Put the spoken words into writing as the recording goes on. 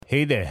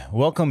Hey there,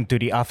 welcome to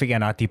the Afiq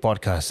and Ati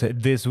podcast.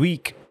 This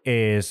week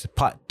is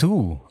part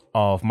 2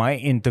 of my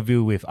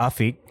interview with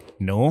Afiq.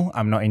 No,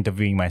 I'm not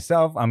interviewing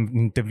myself. I'm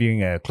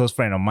interviewing a close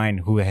friend of mine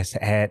who has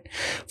had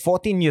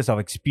 14 years of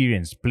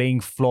experience playing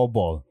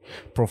floorball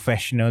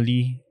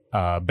professionally,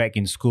 back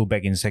in school,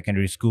 back in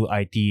secondary school,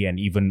 IT, and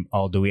even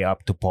all the way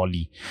up to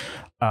poly.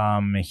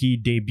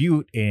 He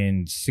debuted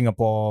in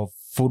Singapore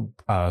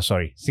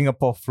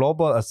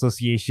Floorball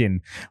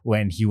Association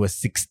when he was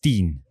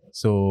 16.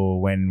 So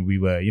when we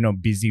were,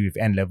 busy with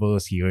N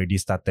levels, he already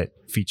started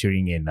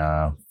featuring in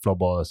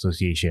Floorball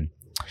Association.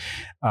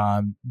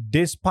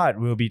 This part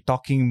we'll be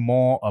talking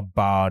more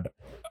about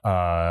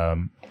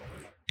the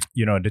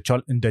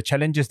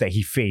challenges that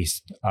he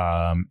faced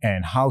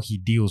and how he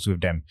deals with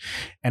them,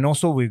 and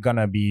also we're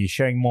gonna be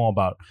sharing more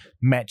about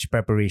match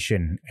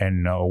preparation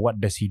and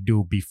what does he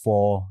do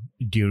before,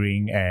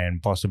 during,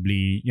 and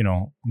possibly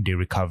the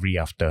recovery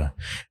after.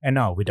 And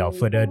now, without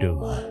further ado,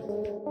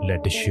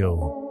 let the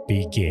show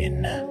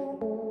begin.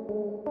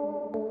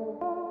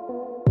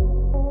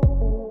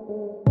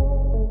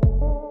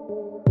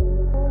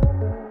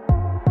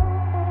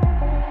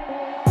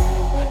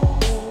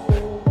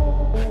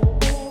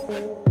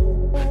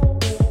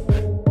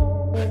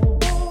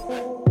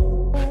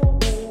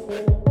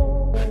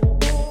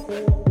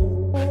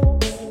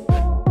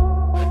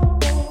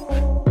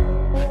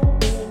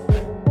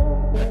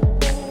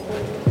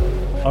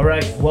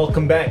 Alright,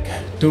 welcome back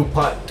to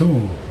part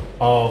 2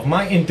 of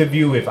my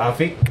interview with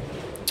Afiq.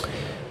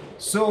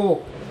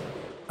 So,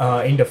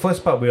 in the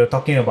first part, we were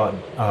talking about,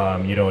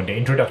 the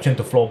introduction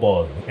to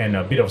floorball and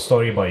a bit of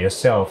story about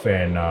yourself,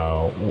 and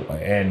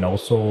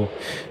also,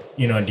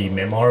 the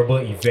memorable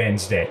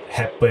events that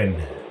happened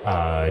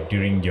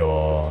during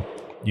your,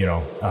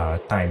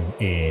 time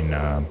in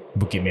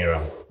Bukit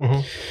Merah.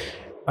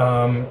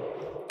 Mm-hmm.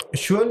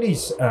 Surely,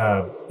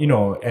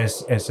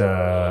 as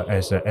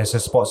a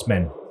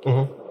sportsman,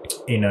 Mm-hmm.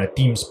 in a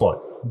team sport,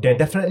 there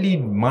definitely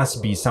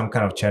must be some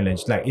kind of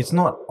challenge. Like, it's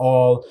not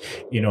all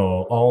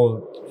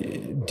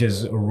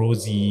just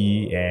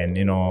rosy and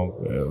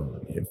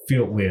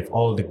filled with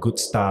all the good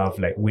stuff,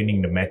 like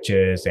winning the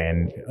matches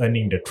and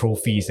earning the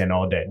trophies and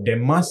all that. There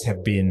must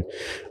have been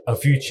a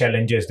few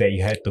challenges that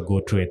you had to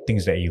go through and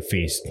things that you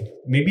faced.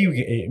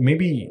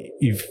 Maybe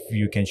if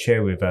you can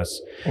share with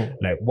us,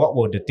 like, what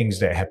were the things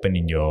that happened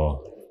in your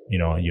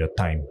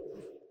time?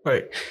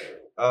 Right.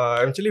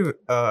 I'm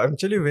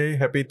actually very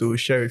happy to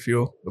share with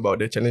you about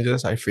the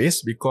challenges I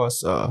face,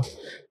 because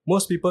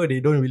most people, they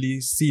don't really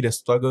see the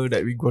struggle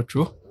that we go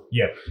through.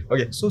 Yeah.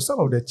 Okay, so some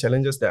of the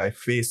challenges that I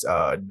face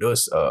are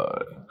those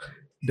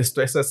the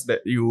stresses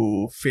that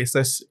you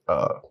faces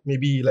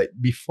maybe like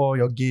before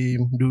your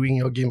game, during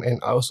your game,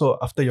 and also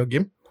after your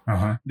game.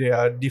 There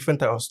are different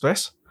type of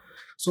stress.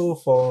 So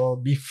for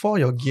before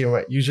your game,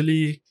 right,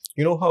 usually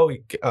how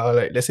like,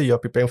 let's say you're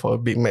preparing for a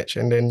big match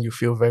and then you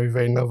feel very,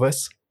 very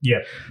nervous.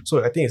 Yeah.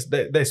 So I think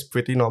that is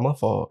pretty normal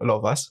for a lot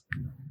of us.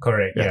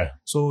 Correct. Yeah.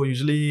 So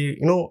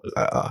usually,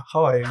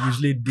 how I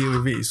usually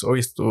deal with it is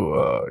always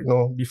to,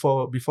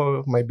 before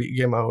my big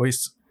game, I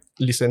always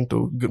listen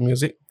to good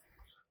music,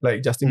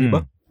 like Justin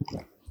Bieber.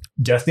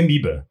 Justin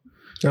Bieber.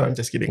 No, I'm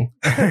just kidding.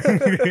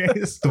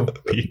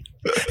 Stupid.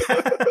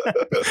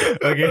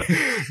 Okay.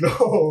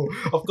 No,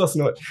 of course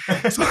not.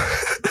 So,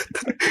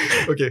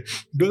 okay,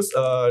 those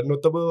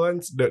notable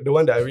ones, the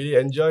one that I really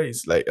enjoy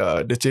is like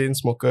the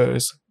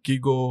Chainsmokers,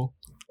 Kigo,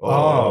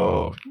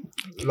 or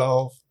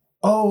Love.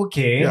 Oh,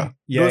 okay. Yeah.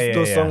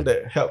 Those songs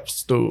that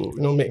helps to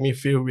make me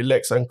feel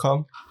relaxed and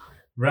calm.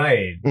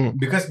 Right.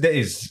 Because that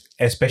is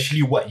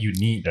especially what you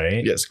need,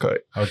 right? Yes,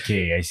 correct.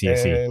 Okay, I see.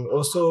 And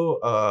also,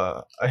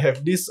 I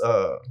have this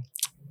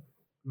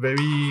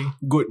very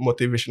good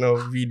motivational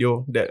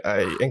video that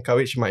I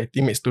encourage my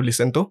teammates to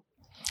listen to.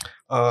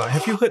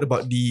 Have you heard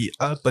about the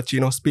Al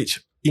Pacino speech,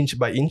 Inch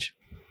by Inch?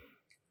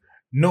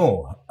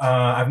 No,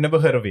 I've never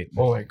heard of it.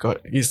 Oh my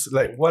god, it's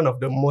like one of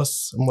the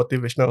most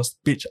motivational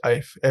speech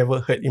I've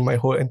ever heard in my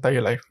whole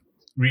entire life.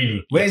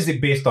 Really? Where is it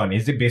based on?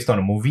 Is it based on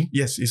a movie?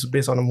 Yes, it's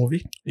based on a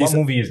movie. What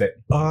movie is that?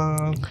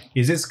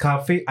 Is it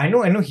Scarface? I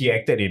know he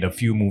acted in a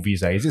few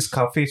movies. Is it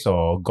Scarface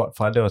or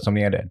Godfather or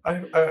something like that?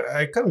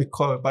 I can't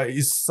recall, but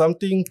it's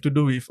something to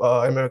do with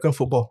American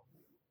football.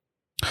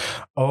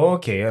 Oh,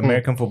 okay,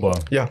 American football.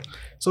 Yeah.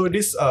 So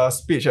this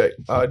speech, right,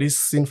 this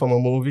scene from a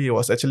movie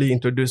was actually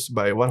introduced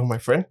by one of my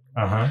friends.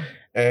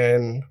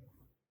 And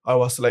I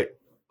was like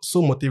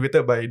so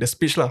motivated by the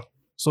speech lah.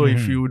 So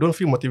if you don't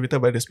feel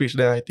motivated by the speech,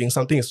 then I think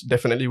something is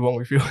definitely wrong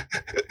with you.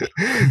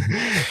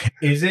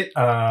 Is it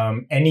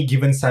Any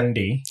Given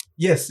Sunday?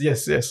 Yes.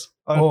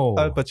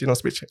 Al Pacino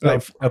speech.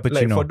 Like Al Pacino.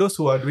 Like for those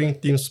who are doing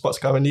team sports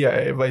currently,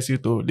 I advise you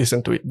to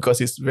listen to it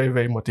because it's very,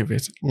 very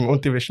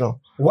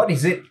motivational. What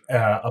is it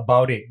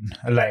about it?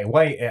 Like,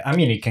 why? I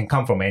mean, it can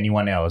come from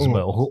anyone else,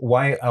 but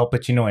why Al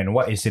Pacino and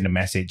what is in the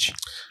message?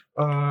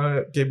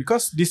 Okay,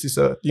 because this is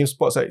a team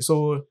sports, right?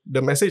 So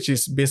the message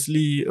is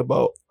basically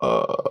about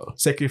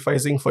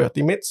sacrificing for your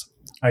teammates.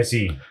 I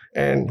see.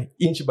 And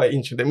inch by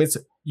inch, that means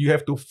you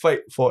have to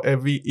fight for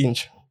every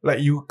inch. Like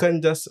you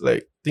can't just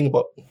like think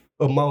about,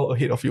 a mile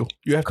ahead of you.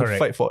 You have Correct. to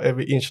fight for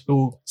every inch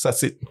to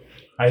succeed.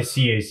 I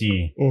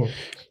see.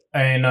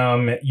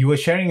 And you were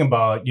sharing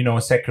about,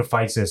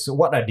 sacrifices.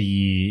 What are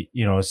the,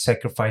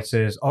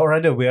 sacrifices? Or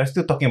rather, we are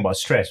still talking about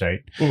stress, right?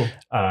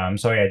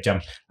 Sorry, I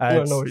jumped.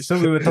 No. So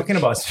we were talking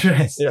about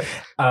stress. Yeah.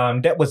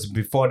 That was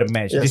before the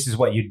match. Yes. This is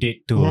what you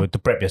did to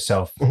prep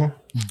yourself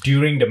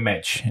during the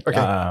match.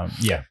 Okay.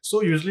 Yeah.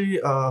 So usually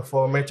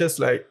for matches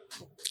like,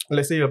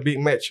 let's say a big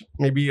match,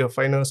 maybe a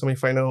final,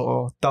 semi-final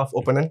or tough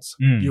opponents,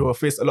 you will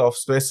face a lot of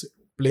stress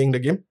playing the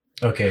game.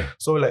 Okay.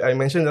 So like I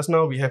mentioned just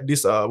now, we have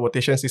this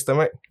rotation system,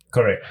 right?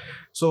 Correct.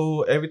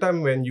 So every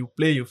time when you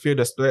play, you feel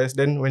the stress.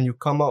 Then when you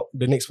come out,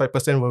 the next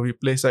 5% will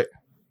replace, right?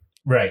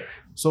 Right.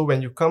 So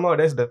when you come out,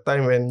 that's the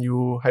time when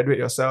you hydrate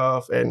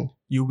yourself and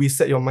you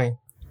reset your mind.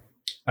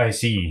 I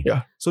see.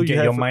 Yeah. So Get you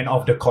have your mind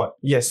off the court.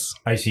 Yes.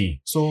 I see.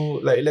 So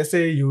like let's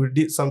say you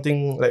did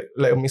something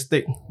like a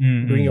mistake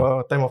during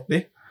your time of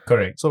play.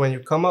 Correct. So when you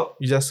come out,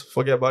 you just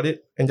forget about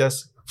it and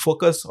just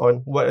focus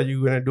on what are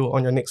you gonna do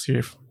on your next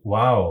shift.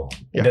 Wow,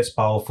 Yeah. that's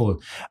powerful.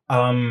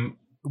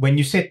 When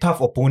you say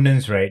tough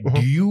opponents, right?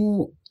 Do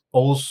you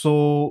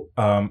also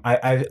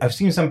I've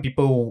seen some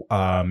people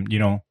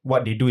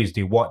what they do is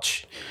they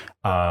watch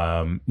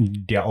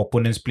their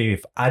opponents play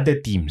with other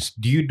teams.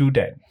 Do you do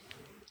that?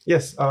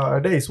 Yes,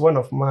 that is one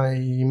of my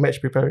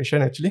match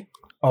preparation actually.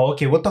 Oh,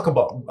 okay. We'll talk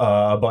about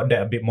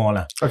that a bit more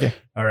lah. Okay.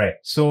 All right.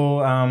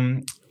 So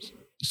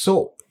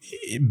so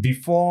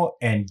before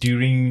and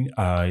during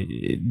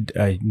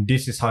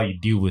this is how you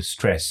deal with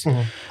stress.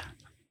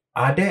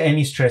 Are there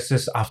any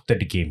stresses after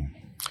the game?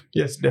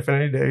 Yes,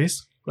 definitely there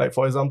is. Like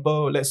for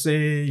example, let's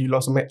say you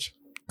lost a match.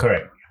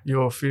 Correct. You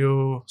will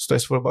feel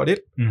stressful about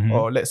it.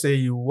 Or let's say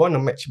you won a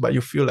match but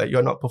you feel like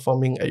you're not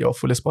performing at your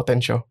fullest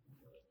potential.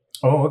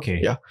 Oh, okay.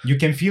 Yeah. You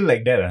can feel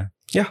like that, huh?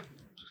 Yeah.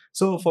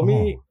 So for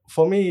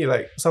me,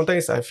 like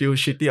sometimes I feel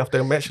shitty after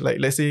a match. Like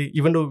let's say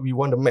even though we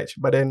won the match,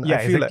 but then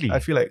I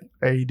feel like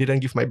I didn't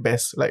give my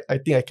best. Like I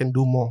think I can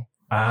do more.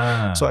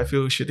 So I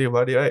feel shitty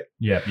about it, right?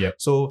 Yeah.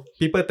 So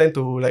people tend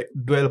to like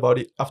dwell about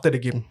it after the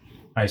game.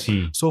 I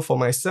see. So for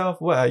myself,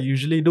 what I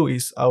usually do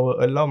is I will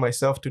allow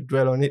myself to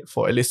dwell on it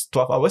for at least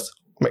 12 hours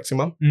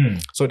maximum.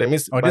 So that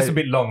means that's a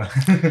bit long.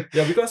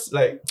 yeah, because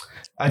like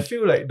I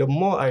feel like the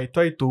more I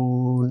try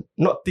to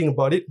not think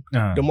about it,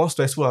 the more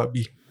stressful I'll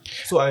be.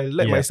 So I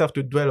let myself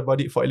to dwell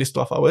about it for at least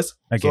 12 hours.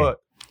 Okay. So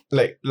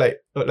like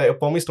a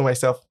promise to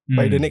myself,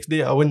 by the next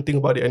day I won't think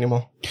about it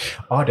anymore.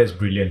 Oh, that's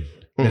brilliant.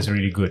 That's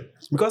really good.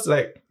 Because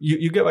like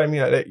you get what I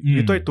mean, like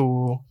you try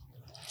to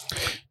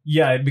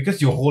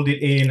because you hold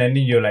it in and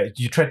then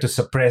you try to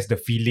suppress the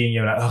feeling.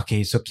 You're like,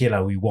 okay, it's okay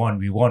lah, we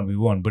won.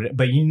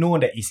 But you know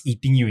that it's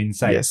eating you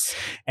inside. Yes.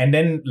 And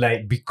then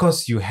like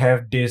because you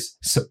have this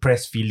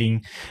suppressed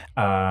feeling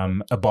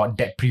about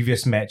that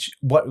previous match,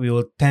 what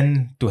will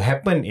tend to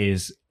happen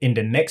is in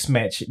the next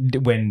match,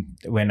 when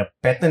a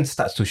pattern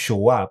starts to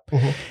show up,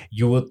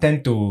 you will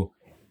tend to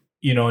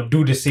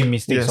do the same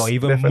mistakes or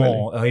even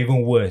more or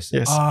even worse.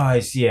 Yes. I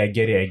see. I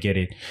get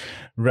it.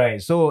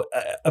 Right. So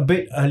a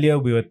bit earlier,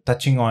 we were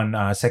touching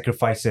on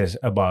sacrifices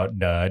about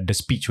the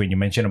speech when you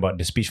mentioned about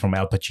the speech from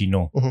Al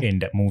Pacino in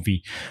that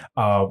movie.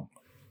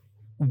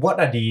 What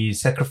are the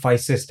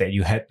sacrifices that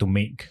you had to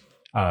make?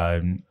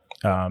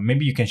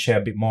 Maybe you can share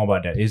a bit more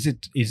about that. Is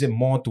it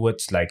more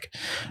towards like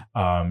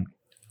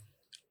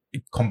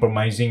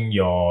compromising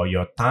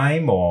your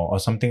time or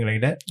something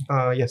like that?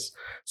 Yes.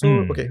 So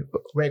okay,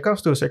 when it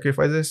comes to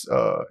sacrifices,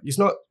 it's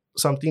not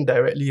something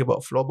directly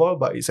about floorball,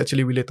 but it's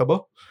actually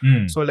relatable.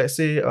 So let's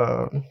say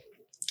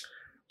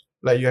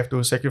like you have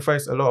to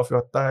sacrifice a lot of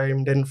your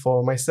time. Then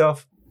for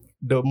myself,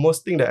 the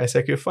most thing that I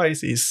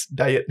sacrifice is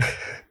diet.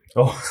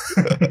 Oh.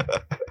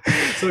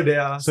 So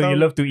there are so you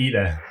love to eat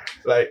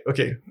like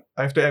okay,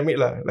 I have to admit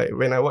like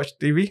when I watch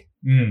TV,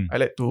 I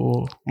like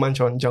to munch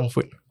on junk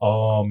food.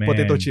 Oh man,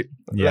 potato chip.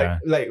 Yeah.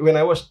 Like when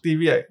I watch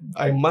TV,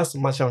 I must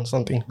munch on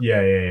something.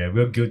 Yeah.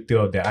 We're guilty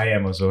of that. I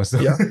am also. So.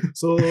 Yeah.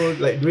 So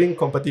like during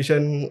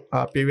competition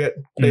period,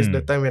 that's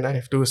the time when I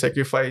have to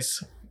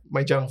sacrifice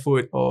my junk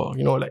food or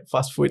like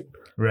fast food.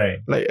 Right.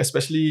 Like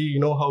especially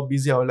how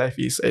busy our life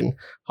is and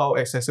how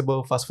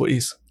accessible fast food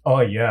is. Oh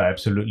yeah,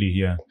 absolutely.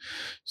 Yeah.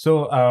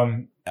 So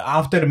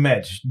after the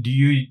match, do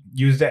you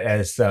use that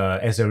as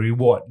a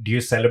reward? Do you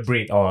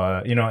celebrate,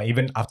 or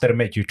even after the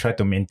match you try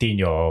to maintain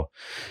your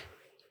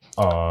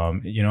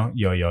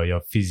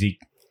your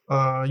physique?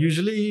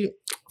 Usually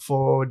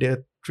for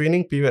the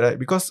training period, right?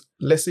 Because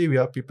let's say we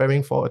are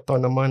preparing for a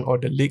tournament or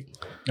the league.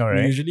 All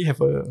right. We usually have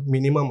a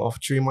minimum of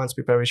 3 months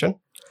preparation.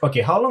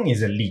 Okay, how long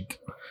is a league?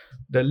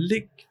 The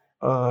league,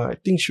 I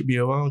think should be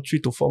around 3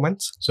 to 4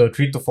 months. So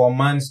 3 to 4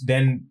 months.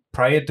 Then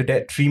prior to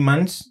that 3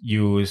 months,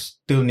 you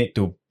still need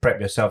to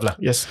prep yourself lah.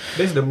 Yes,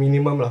 that's the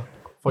minimum lah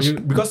for you,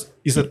 because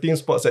it's a team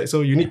sport, right?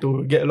 So you need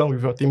to get along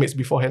with your teammates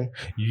beforehand.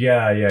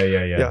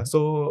 Yeah.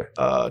 So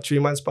 3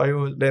 months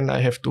prior, then I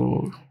have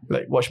to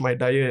like watch my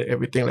diet,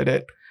 everything like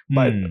that.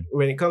 But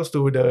when it comes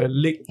to the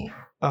league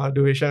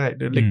duration, right,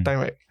 the league time,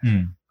 right,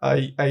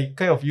 I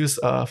kind of use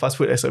fast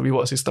food as a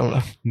reward system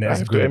lah. That's I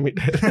have good. to admit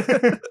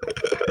that.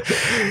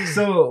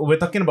 So we're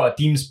talking about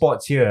team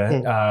sports here,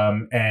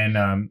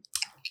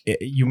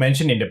 you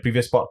mentioned in the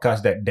previous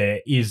podcast that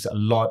there is a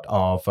lot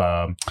of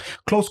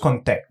close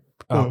contact,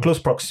 close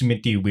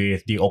proximity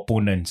with the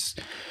opponents.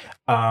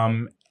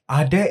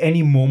 Are there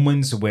any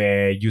moments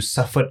where you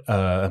suffered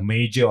a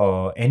major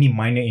or any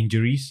minor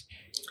injuries?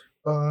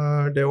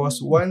 There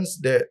was once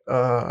that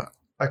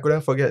I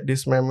couldn't forget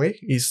this memory.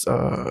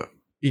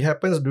 It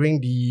happens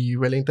during the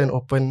Wellington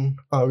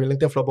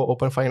Floorball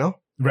Open final.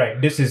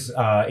 Right. This is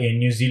in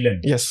New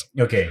Zealand. Yes.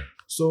 Okay.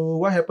 So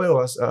what happened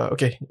was,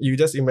 you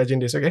just imagine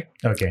this, okay?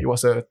 Okay. It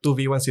was a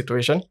 2v1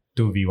 situation.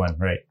 2v1,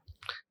 right.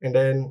 And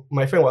then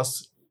my friend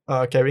was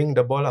carrying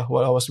the ball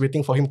while I was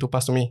waiting for him to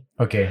pass to me.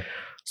 Okay.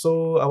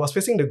 So I was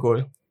facing the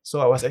goal. So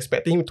I was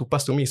expecting him to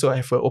pass to me so I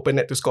have an open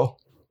net to score.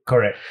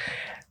 Correct.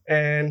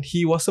 And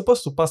he was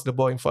supposed to pass the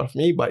ball in front of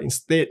me, but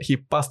instead he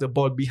passed the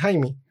ball behind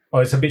me. Oh,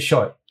 it's a bit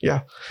short.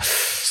 Yeah.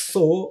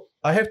 So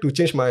I have to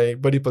change my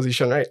body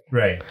position, right?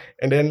 Right.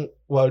 And then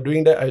while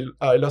doing that,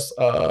 I lost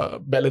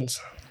balance.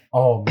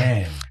 Oh,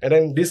 man. And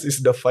then this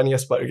is the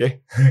funniest part,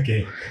 okay?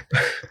 Okay.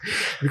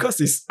 Because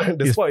it's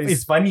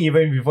funny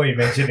even before you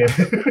mention it.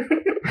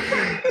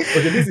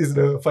 Okay, this is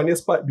the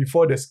funniest part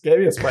before the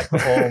scariest part.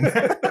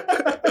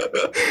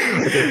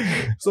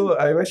 Okay, so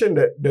I mentioned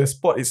that the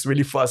sport is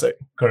really fast, right?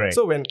 Correct.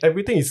 So when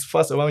everything is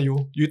fast around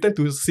you, you tend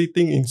to see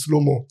things in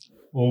slow-mo.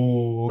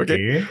 Oh,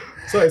 okay.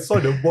 So I saw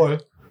the ball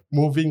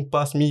moving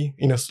past me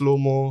in a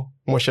slow-mo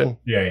motion.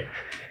 Right.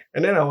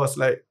 And then I was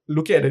like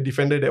looking at the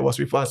defender that was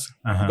with us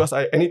because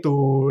I need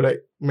to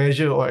like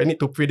measure or I need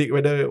to predict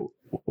whether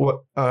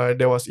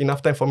there was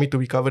enough time for me to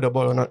recover the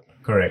ball or not.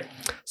 Correct.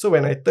 So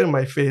when I turned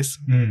my face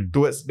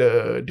towards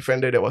the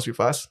defender that was with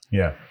us,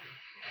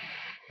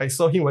 I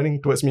saw him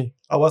running towards me.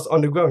 I was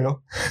on the ground,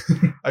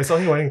 I saw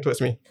him running towards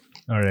me.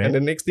 All right. And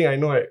the next thing I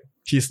know,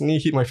 his knee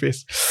hit my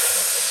face.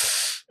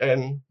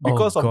 And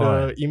because of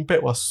the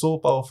impact was so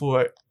powerful,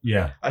 right?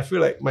 Yeah. I feel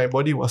like my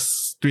body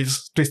was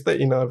twisted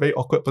in a very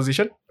awkward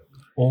position.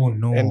 Oh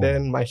no. And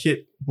then my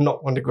head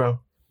knocked on the ground.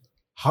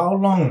 How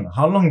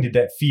long did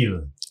that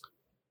feel?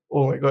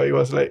 Oh my god, it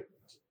was like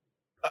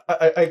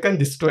I can't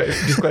describe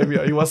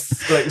it. It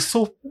was like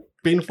so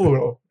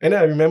painful, And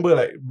then I remember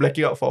like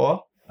blacking out for a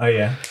while. Oh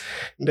yeah.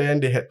 Then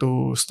they had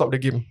to stop the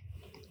game.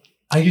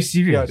 Are you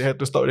serious? Yeah, they had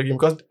to stop the game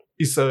because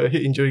it's a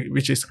head injury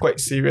which is quite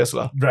serious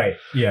lah. Right.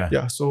 Yeah.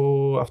 Yeah.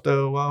 So after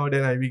a while,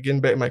 then I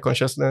regained back my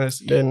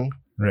consciousness. Then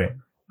right.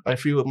 I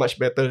feel much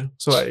better.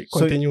 So I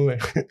continue.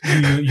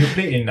 You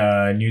played in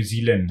New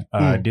Zealand.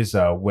 This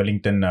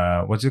Wellington.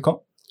 What's it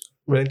called?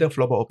 Wellington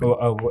Floorball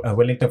Open.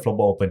 Wellington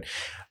Floorball Open.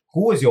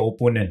 Who was your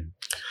opponent?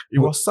 It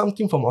was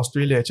something from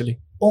Australia actually.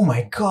 Oh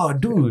my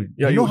god, dude!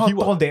 Yeah, you know how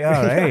tall they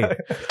are, right?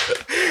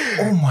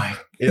 Oh my.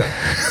 Yeah.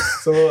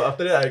 So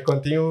after that, I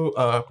continue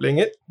playing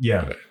it.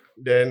 Yeah.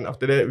 Then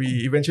after that,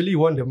 we eventually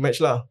won the match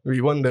lah. We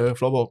won the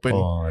Floorball Open.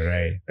 Oh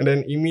right. And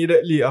then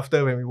immediately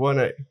after when we won,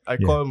 right, I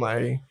called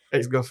my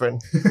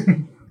ex-girlfriend.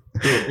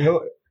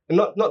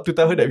 Not to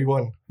tell her that we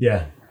won.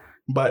 Yeah.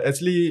 But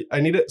actually,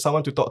 I needed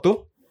someone to talk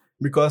to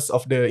because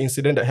of the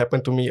incident that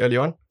happened to me early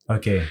on.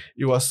 Okay.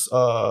 It was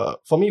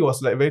for me it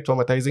was like very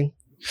traumatizing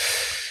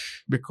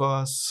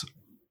because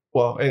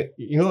and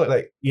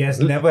like it has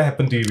never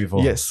happened to you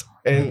before. Yes.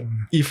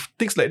 And if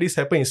things like this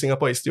happen in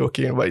Singapore, it's still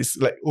okay, but it's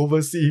like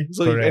overseas.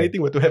 So correct. If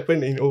anything were to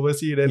happen in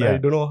overseas, then I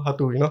don't know how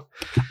to,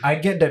 I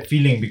get that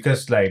feeling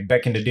because like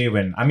back in the day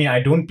when,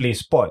 I don't play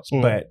sports,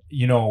 but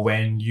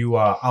when you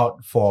are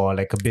out for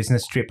like a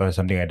business trip or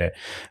something like that,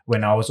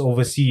 when I was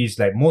overseas,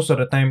 like most of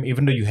the time,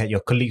 even though you had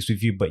your colleagues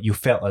with you, but you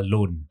felt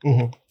alone.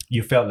 Mm-hmm.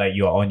 You felt like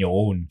you're on your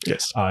own.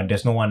 Yes.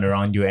 There's no one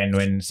around you. And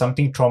when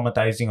something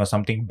traumatizing or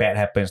something bad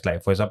happens,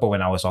 like for example,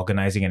 when I was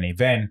organizing an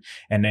event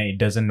and then it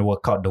doesn't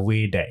work out the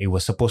way that it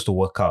was supposed to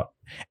work out,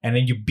 and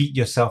then you beat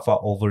yourself up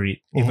over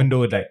it, even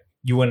though like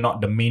you were not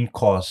the main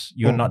cause,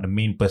 you're not the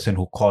main person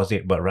who caused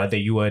it, but rather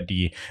you were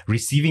the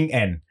receiving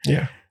end.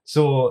 Yeah.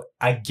 So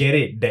I get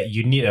it that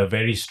you need a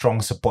very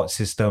strong support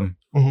system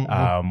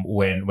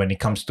when it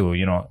comes to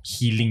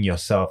healing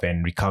yourself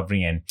and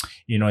recovering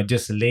and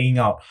just laying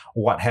out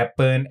what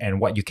happened and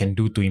what you can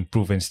do to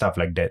improve and stuff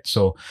like that.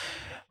 So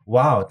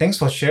wow, thanks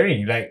for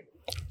sharing. Like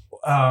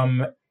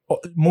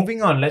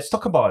moving on, let's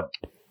talk about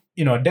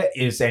that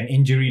is an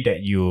injury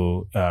that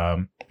you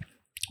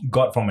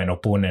got from an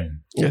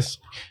opponent. Yes.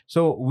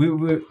 So we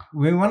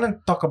want to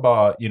talk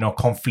about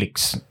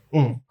conflicts.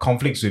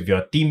 Conflicts with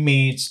your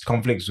teammates,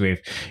 conflicts with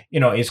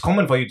it's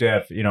common for you to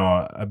have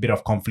a bit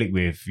of conflict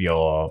with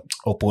your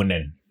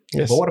opponent.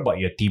 Yes. But what about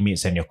your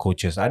teammates and your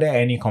coaches? Are there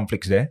any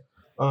conflicts there?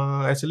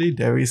 Actually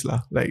there is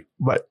lah.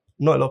 But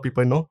not a lot of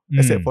people know,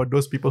 except for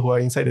those people who are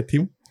inside the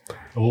team.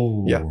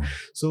 Oh. Yeah.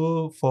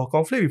 So for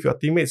conflict with your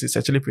teammates, it's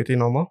actually pretty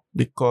normal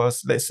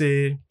because let's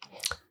say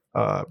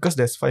because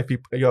there's 5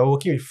 people, you're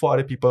working with 4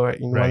 other people, right,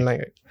 in one line,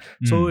 right?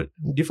 So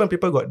different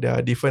people got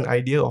their different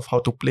idea of how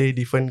to play,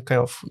 different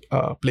kind of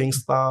playing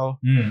style.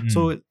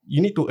 So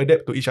you need to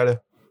adapt to each other.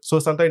 So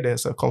sometimes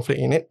there's a conflict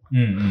in it.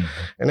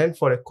 And then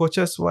for the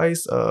coaches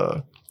wise,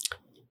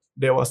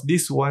 there was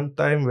this one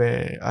time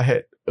where I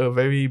had a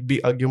very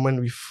big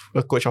argument with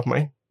a coach of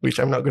mine, which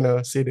I'm not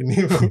gonna say the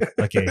name.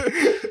 Okay,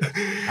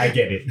 I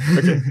get it.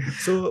 Okay,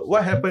 so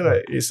what happened,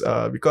 right, is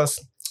because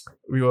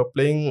we were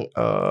playing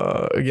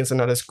against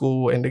another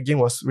school, and the game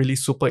was really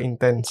super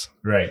intense.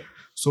 Right.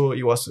 So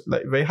it was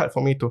like very hard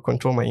for me to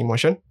control my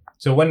emotion.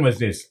 So when was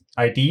this?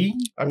 IT?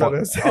 I'm not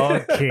gonna say.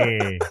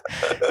 Okay.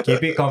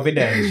 Keep it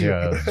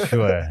confidential.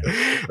 Sure.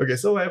 Okay,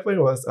 so what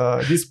happened was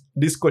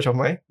this coach of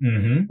mine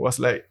was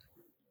like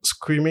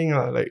screaming,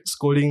 like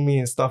scolding me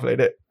and stuff like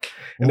that.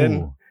 And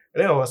then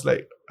I was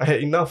like, I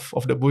had enough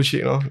of the bullshit,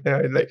 you know. And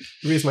I like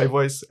raised my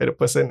voice at the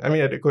person. I mean,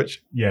 at the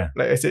coach. Yeah.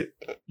 Like I said,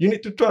 you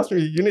need to trust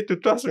me. You need to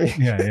trust me.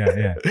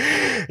 Yeah.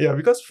 Yeah,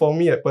 because for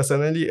me,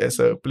 personally, as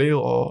a player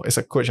or as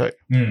a coach, right,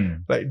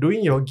 like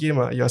doing your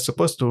game, you're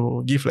supposed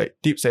to give like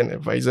tips and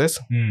advices.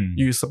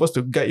 You're supposed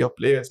to guide your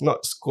players,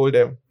 not scold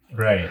them.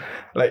 Right.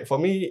 Like for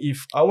me,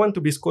 if I want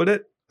to be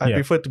scolded, I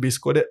prefer to be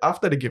scolded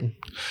after the game.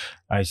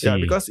 I see. Yeah,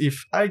 because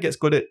if I get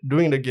scolded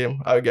during the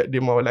game, I'll get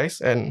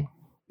demoralized and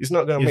it's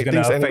not going to make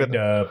things any affect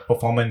better. the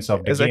performance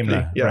of the game.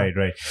 Yeah.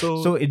 Right.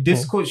 So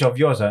this coach of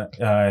yours,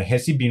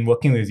 has he been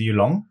working with you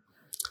long?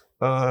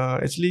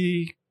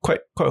 Actually, quite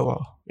a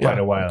while. Quite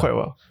a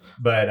while.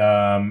 But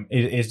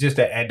it's just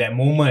that at that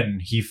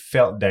moment, he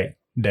felt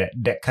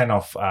that kind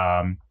of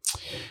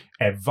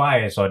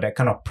advice or that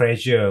kind of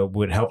pressure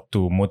would help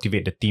to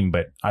motivate the team.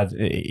 But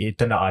it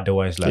turned out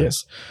otherwise.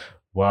 Yes.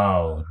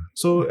 Wow.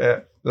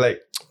 So,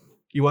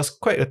 it was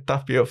quite a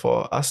tough period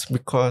for us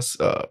because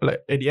like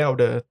at the end of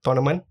the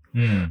tournament,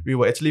 we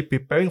were actually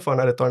preparing for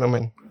another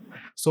tournament.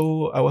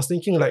 So I was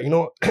thinking like, you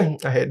know,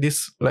 I had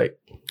this like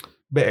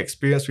bad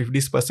experience with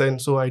this person,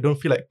 so I don't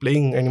feel like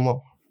playing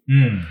anymore.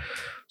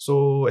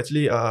 So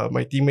actually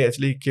my teammate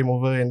actually came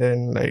over and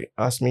then like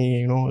asked me,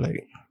 you know,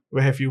 like,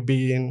 where have you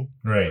been?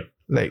 Right.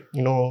 Like,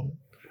 you know,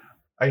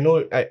 I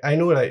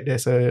know like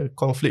there's a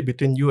conflict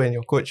between you and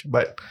your coach,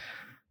 but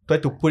try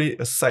to put it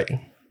aside.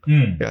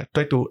 Yeah,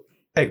 try to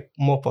act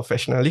more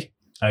professionally.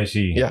 I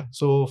see. Yeah.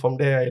 So from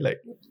there I like,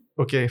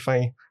 okay,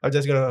 fine. I'm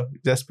just gonna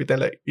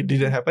pretend like it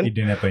didn't happen. It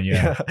didn't happen,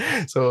 yeah.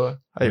 So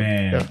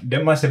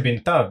that must have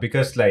been tough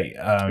because like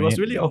it was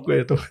really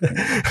awkward too.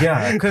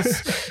 Yeah,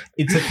 because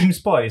it's a team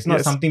sport. It's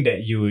not something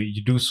that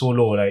you do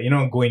solo. Like, you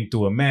know, go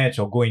into a match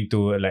or go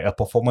into like a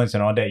performance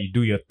and all that. You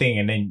do your thing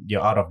and then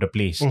you're out of the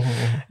place.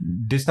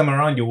 This time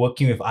around, you're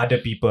working with other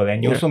people,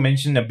 and you also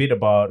mentioned a bit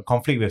about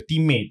conflict with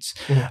teammates,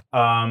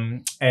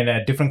 and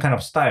a different kind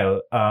of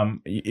style.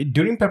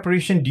 During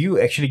preparation, do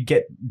you actually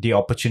get the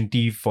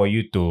opportunity for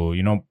you to,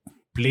 you know,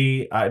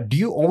 play? Do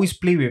you always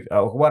play with?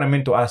 What I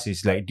meant to ask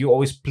is like, do you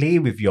always play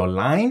with your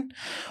line,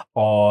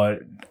 or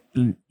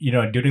you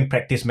know, during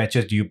practice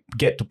matches, do you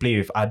get to play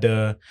with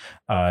other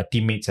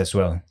teammates as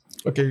well?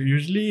 Okay,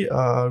 usually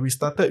we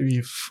started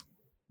with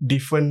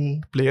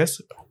different players,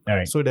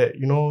 so that,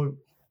 you know,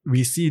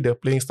 we see the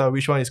playing style,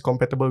 which one is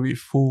compatible with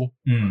who,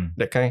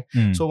 that kind.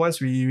 So once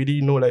we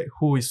really know like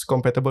who is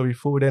compatible with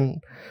who,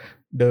 then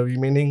the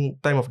remaining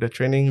time of the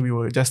training, we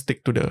will just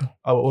stick to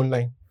our own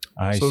line.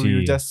 I see. We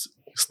will just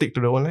stick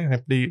to the own line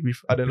and play with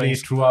other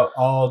lines throughout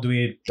all the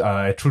way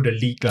through the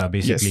league,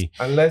 basically.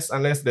 Yes,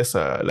 unless there's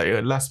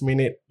a last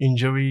minute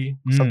injury,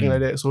 something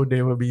like that. So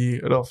there will be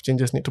a lot of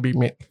changes need to be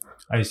made.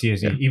 I see.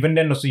 Yeah. Even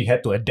then, also you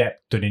had to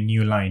adapt to the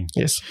new line.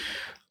 Yes.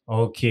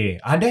 Okay.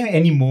 Are there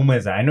any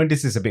moments? I know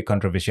this is a bit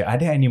controversial. Are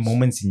there any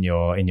moments in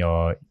your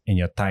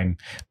time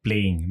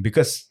playing?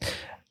 Because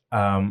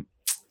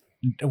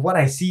what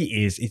I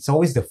see is it's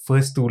always the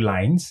first two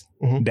lines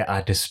that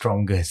are the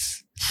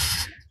strongest.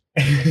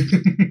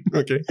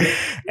 Okay.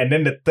 And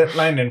then the third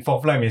line and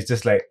fourth line is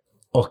just like,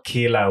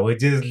 okay lah, we'll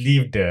just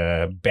leave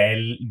the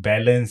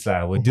balance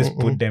lah. We'll just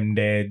put them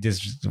there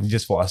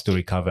just for us to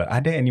recover.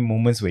 Are there any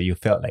moments where you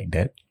felt like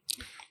that?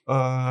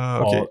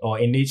 Okay. Or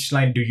in each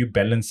line, do you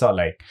balance out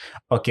like,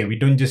 okay, we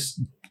don't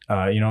just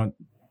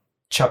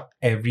chuck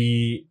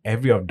every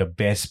of the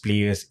best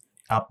players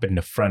up in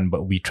the front,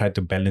 but we try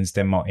to balance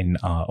them out in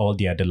all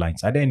the other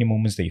lines. Are there any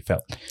moments that you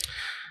felt?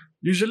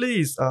 Usually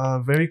it's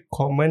very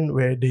common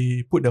where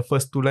they put the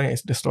first two lines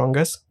as the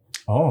strongest.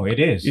 Oh, it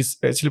is. It's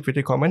actually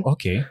pretty common.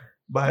 Okay.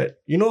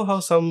 But you know how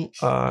some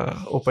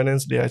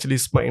opponents, they are actually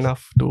smart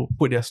enough to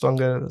put their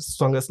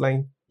strongest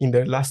line in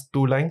the last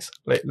two lines,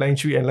 like line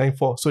 3 and line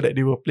 4, so that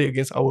they will play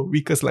against our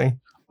weakest line.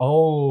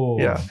 Oh,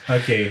 yeah.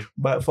 Okay.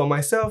 But for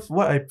myself,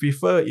 what I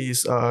prefer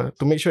is to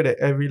make sure that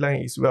every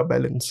line is well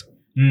balanced,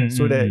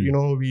 so that, you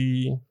know,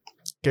 we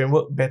can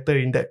work better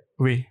in that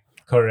way.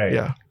 Correct.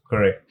 Yeah.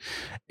 Correct.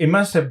 It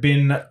must have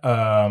been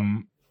a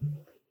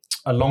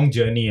long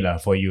journey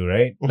for you,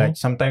 right? Like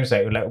sometimes,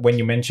 like when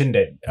you mentioned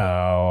that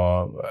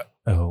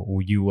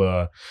you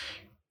were,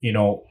 you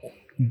know,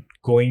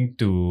 going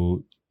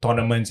to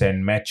tournaments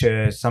and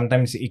matches,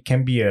 sometimes it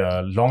can be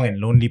a long and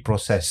lonely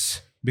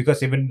process,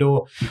 because even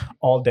though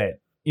all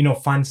that, you know,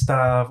 fun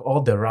stuff,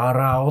 all the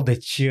rah-rah, all the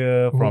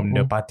cheer from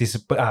the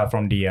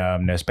from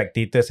the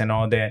spectators and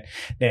all that,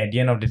 then at the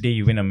end of the day,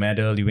 you win a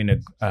medal, you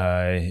win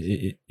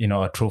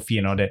a trophy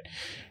and all that.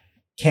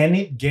 Can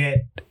it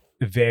get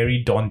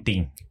very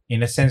daunting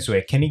in a sense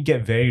where can it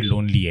get very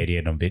lonely at the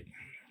end of it?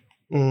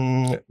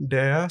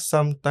 There are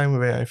some time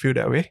where I feel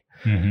that way,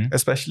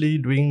 especially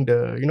during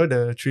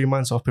the 3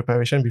 months of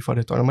preparation before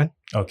the tournament.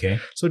 Okay.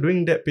 So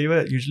during that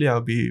period, usually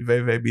I'll be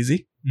very, very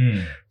busy.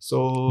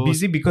 So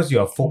busy because you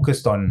are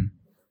focused on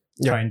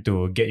trying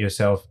to get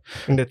yourself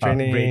in the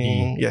training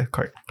ready. Yeah,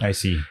 correct. I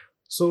see.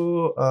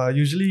 So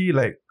usually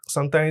like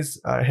sometimes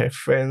I have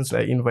friends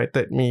like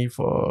invited me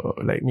for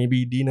like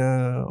maybe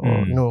dinner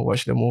or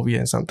watch the movie,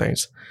 and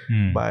sometimes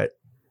but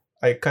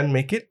I can't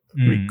make it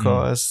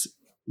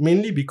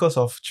mainly because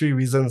of 3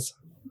 reasons.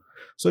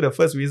 So the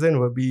first reason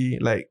will be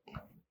like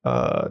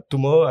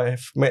tomorrow I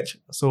have match,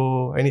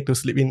 so I need to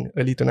sleep in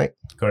early tonight.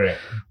 Correct.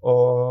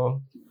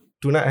 Or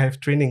tonight I have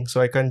training,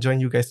 so I can't join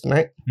you guys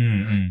tonight.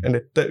 And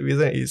the third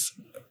reason is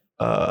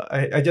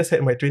I just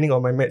had my training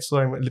on my match, so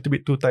I'm a little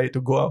bit too tired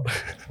to go out.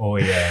 Oh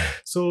yeah.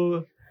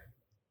 So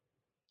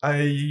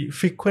I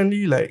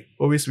frequently like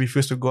always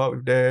refuse to go out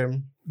with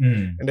them.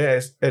 And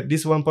then at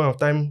this one point of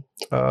time,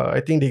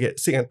 I think they get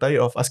sick and tired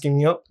of asking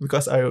me out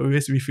because I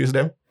always refuse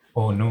them.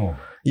 Oh no.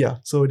 Yeah,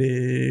 so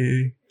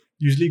they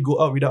usually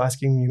go out without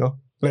asking me,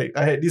 Like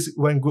I had this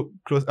one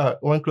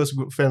close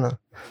group friend.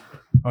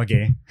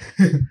 Okay.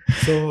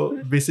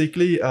 So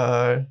basically,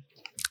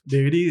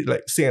 they really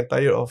like sick and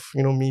tired of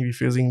me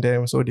refusing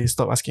them, so they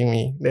stopped asking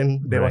me.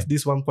 Then there was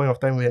this one point of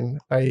time when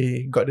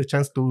I got the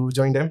chance to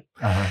join them.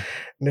 And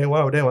then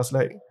one of them was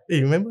like,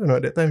 "Hey, remember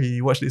not that time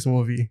we watched this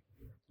movie?"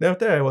 Then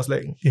after that, I was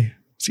like, "Hey,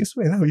 since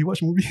when we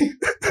watch movie?"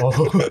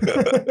 Oh.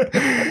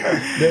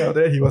 Then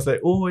after that, he was like,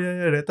 "Oh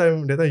yeah, that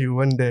time you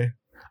weren't there."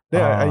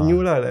 Then I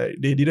knew like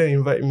they didn't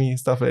invite me,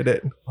 stuff like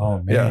that.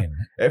 Oh man. Yeah.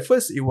 At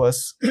first it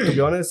was, to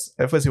be honest,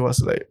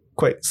 like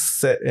quite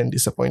sad and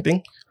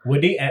disappointing. Were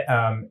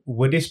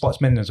they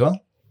sportsmen as well?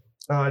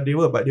 They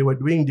were, but they were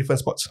doing different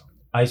sports.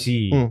 I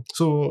see.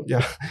 So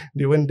yeah,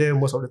 they weren't there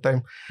most of the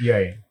time.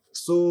 Yeah.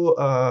 So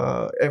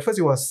at first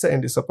it was sad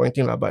and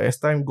disappointing but as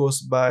time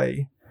goes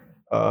by,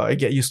 I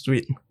get used to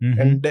it.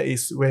 And that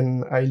is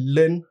when I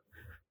learned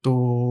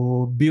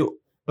to build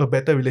a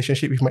better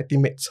relationship with my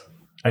teammates.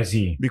 I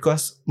see.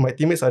 Because my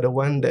teammates are the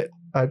one that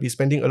I'll be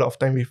spending a lot of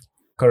time with.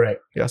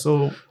 Correct. Yeah,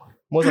 so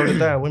most of the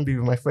time I won't be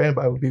with my friend,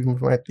 but I will be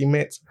with my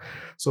teammates.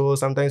 So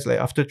sometimes like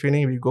after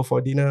training, we go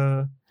for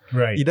dinner.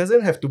 Right. It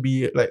doesn't have to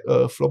be like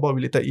a floorball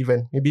related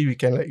event. Maybe we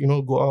can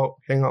go out,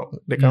 hang out,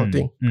 that kind of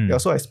thing. Yeah,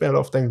 so I spend a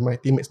lot of time with my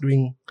teammates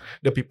doing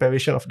the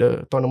preparation of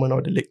the tournament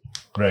or the league.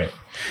 Right.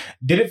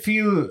 Did it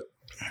feel,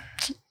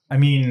 I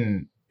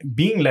mean,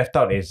 being left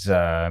out is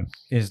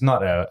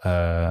not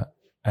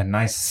a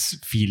nice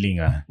feeling.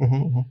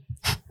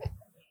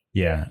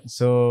 Yeah.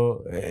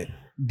 So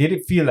did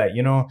it feel like,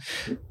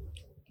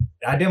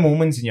 are there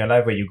moments in your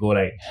life where you go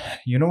like,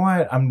 you know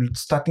what, I'm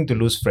starting to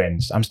lose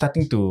friends. I'm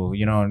starting to,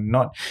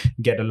 not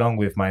get along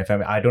with my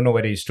family. I don't know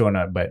whether it's true or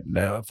not, but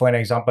for an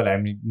example,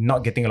 I'm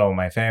not getting along with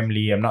my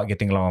family. I'm not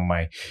getting along with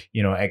my,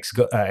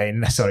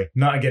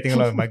 not getting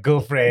along with my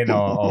girlfriend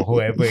or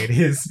whoever it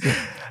is.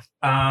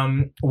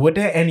 Were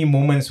there any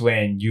moments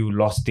when you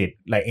lost it?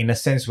 Like in a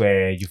sense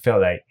where you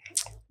felt like,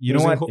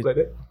 losing hope like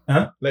that?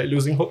 Huh? Like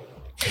losing hope?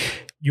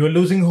 You're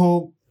losing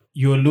hope.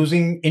 You're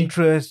losing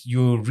interest.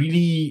 You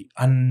really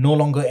are no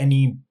longer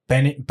any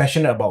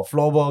passionate about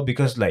floorball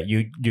because like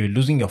you're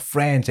losing your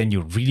friends and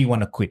you really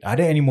want to quit. Are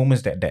there any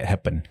moments that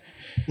happen?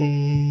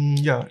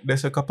 Yeah,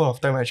 there's a couple of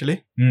times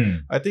actually.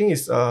 I think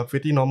it's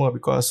pretty normal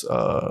because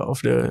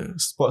of the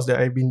sports that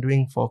I've been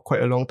doing for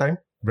quite a long time.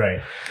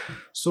 Right.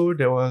 So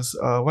there was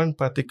one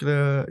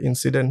particular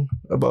incident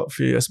about a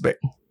few years back.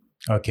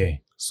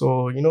 Okay.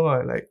 So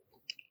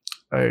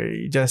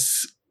I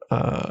just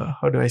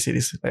how do I say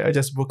this? I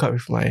just broke up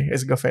with my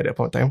ex-girlfriend at that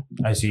point of time.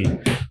 I see.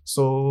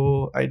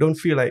 So I don't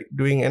feel like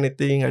doing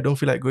anything. I don't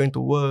feel like going to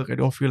work. I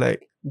don't feel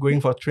like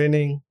going for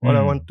training. All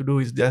I want to do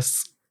is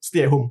just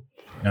stay at home.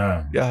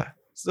 Yeah.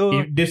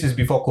 So this is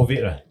before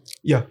COVID.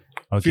 Yeah.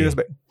 Okay. Few years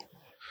back.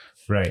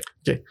 Right.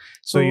 Okay.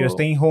 So you're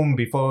staying home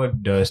before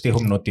the stay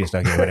home notice.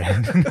 That's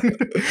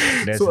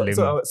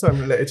so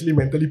I'm like actually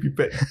mentally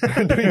prepared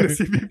during the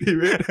CB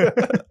period.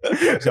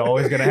 So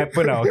always gonna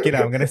happen. Okay,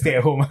 I'm gonna stay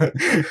at home.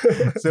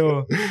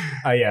 So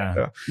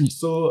yeah.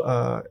 So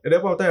at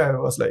that point of time, I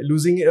was like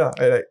losing it.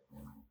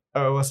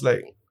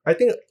 I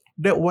think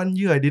that 1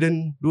 year I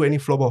didn't do any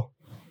floorball.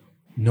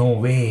 No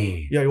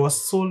way. Yeah, it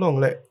was so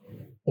long. Like,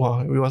 wow,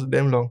 it was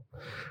damn long.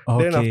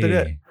 Okay. Then after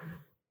that,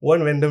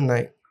 one random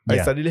night, I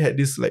suddenly had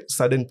this like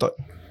sudden thought.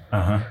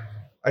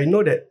 I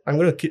know that I'm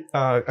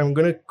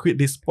gonna quit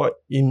this sport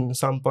in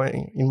some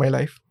point in my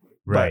life.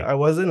 Right. But I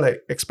wasn't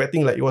like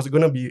expecting like it was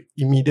gonna be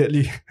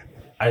immediately.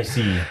 I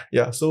see.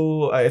 Yeah.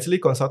 So I actually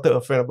consulted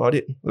a friend about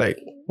it. Like,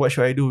 what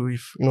should I do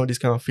with this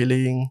kind of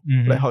feeling?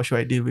 Like, how should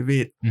I deal with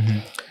it?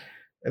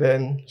 And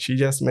then she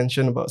just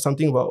mentioned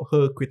something about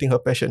her quitting her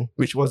passion,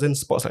 which wasn't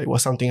sports, like it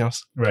was something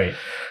else. Right.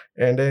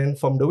 And then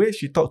from the way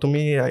she talked to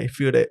me, I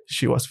feel that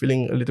she was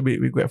feeling a little bit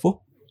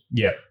regretful.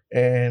 Yeah.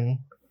 And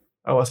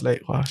I was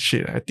like, wow,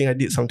 shit, I think I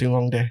did something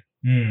wrong there.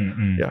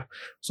 Yeah.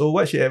 So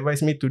what she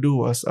advised me to do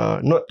was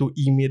not to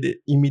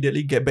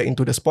immediately get back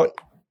into the sport.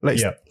 Like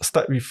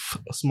start with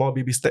small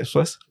baby steps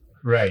first.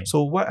 Right.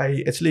 So what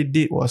I actually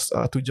did was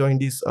to join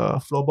this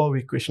floorball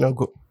recreational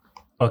group.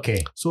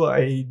 Okay. So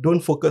I don't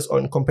focus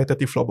on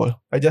competitive floorball.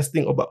 I just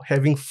think about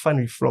having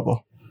fun with floorball.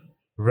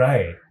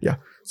 Right. Yeah.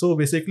 So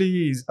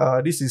basically,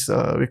 this is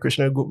a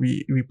recreational group.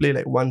 We play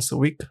like once a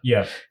week.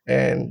 Yeah.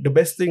 And the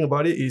best thing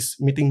about it is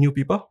meeting new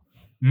people.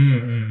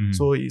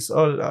 So it's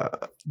all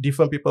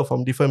different people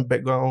from different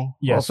background.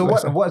 Yeah. So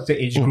what's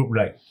the age group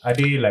like? Are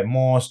they like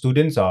more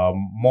students or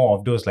more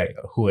of those like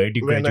who already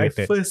graduated?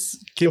 When I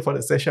first came for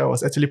the session, I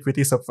was actually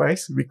pretty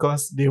surprised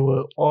because they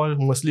were all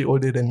mostly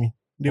older than me.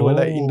 They were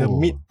like in the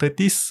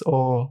mid-30s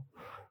or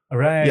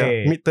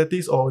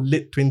mid-30s or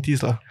late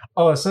 20s lah.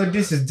 Oh, so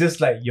this is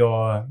just like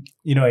your,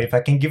 if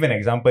I can give an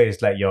example,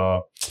 it's like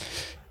your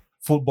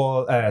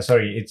football,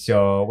 it's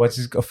your,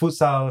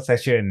 futsal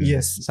session.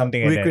 Yes.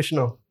 Something like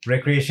Recreational. that.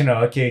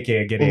 Recreational. Okay,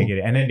 I get it.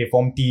 And then they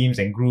form teams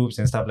and groups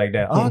and stuff like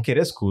that. Oh, okay,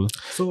 that's cool.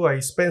 So I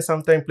spent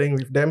some time playing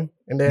with them.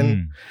 And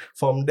then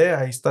from there,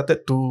 I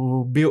started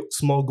to build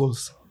small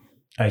goals.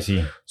 I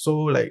see. So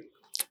like,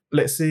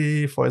 let's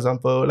say, for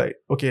example, I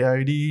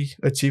already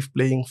achieved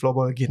playing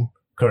floorball again.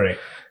 Correct.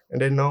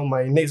 And then now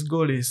my next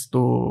goal is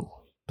to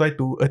try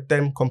to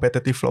attempt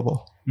competitive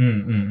floorball.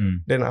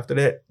 Then after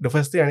that, the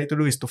first thing I need to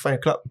do is to find a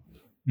club.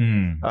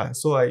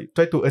 So I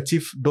try to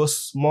achieve those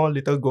small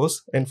little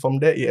goals, and from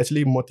there it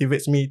actually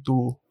motivates me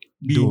to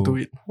be into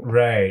it.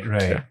 Right.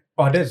 Yeah.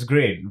 Oh, that's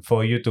great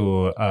for you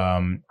to.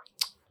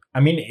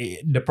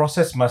 The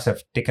process must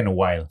have taken a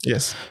while.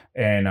 Yes,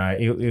 and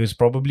it was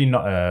probably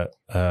not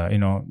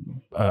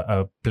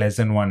a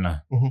pleasant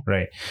one,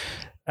 right?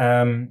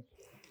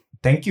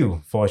 Thank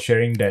you for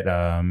sharing that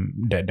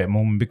that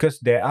moment, because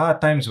there are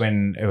times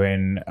when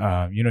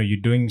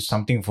you're doing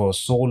something for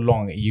so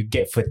long, you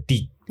get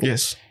fatigued.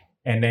 Yes.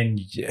 And then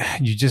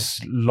you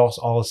just lost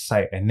all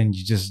sight, and then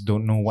you just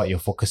don't know what you're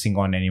focusing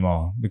on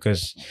anymore,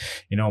 because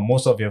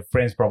most of your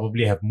friends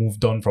probably have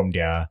moved on from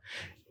their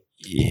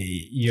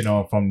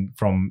from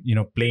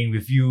playing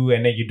with you,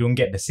 and then you don't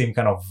get the same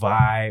kind of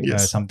vibe,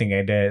 something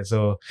like that.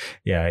 So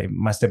yeah, it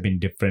must have been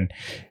different.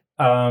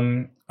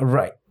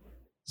 Right.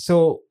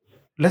 So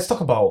let's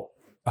talk about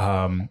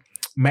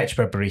match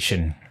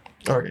preparation.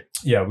 Okay.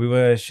 Yeah, we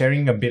were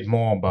sharing a bit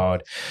more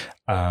about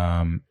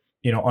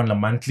on a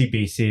monthly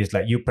basis,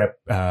 like you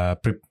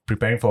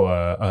preparing for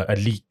a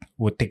league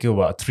would take you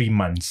about 3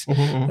 months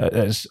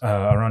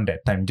around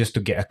that time, just to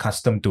get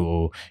accustomed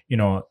to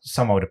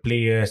some of the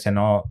players and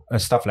all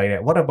stuff like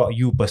that. What about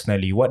you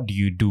personally? What do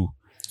you do?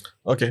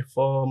 Okay,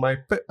 for my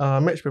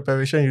match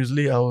preparation,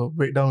 usually I will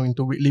break down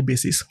into weekly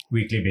basis.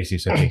 Weekly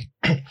basis, okay.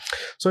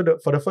 So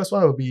for the first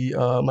one will be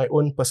my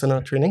own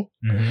personal training.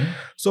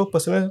 So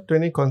personal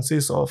training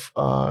consists of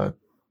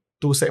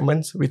 2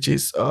 segments, which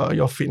is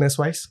your fitness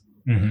wise.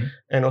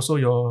 And also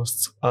your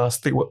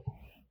stick work.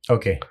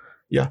 Okay.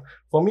 Yeah.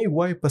 For me,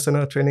 why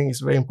personal training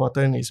is very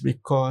important is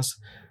because,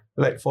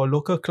 like, for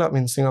local club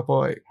in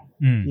Singapore,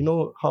 you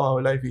know how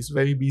our life is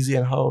very busy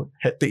and how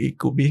hectic it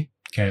could be.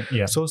 Okay.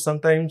 Yeah. So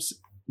sometimes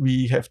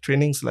we have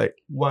trainings like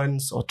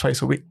once or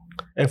twice a week.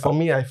 And for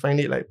me, I find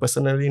it like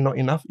personally not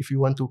enough if you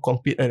want to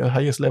compete at the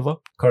highest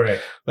level.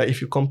 Correct. Like if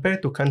you compare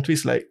to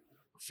countries like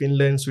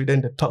Finland,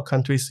 Sweden, the top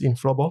countries in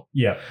floorball,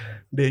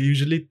 they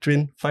usually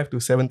train 5 to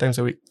 7 times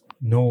a week.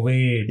 No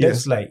way.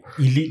 That's like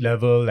elite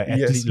level, like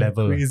athlete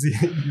level. Crazy.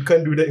 You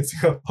can't do that in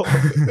Singapore.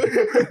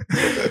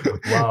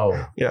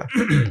 Wow. Yeah.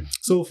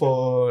 So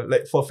for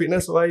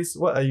fitness wise,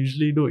 what I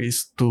usually do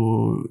is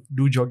to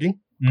do jogging.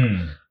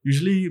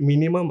 Usually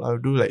minimum I'll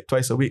do like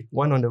twice a week,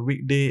 one on the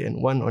weekday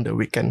and one on the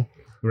weekend.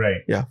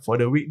 Right. Yeah. For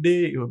the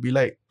weekday, it will be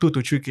like 2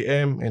 to 3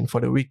 km, and for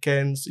the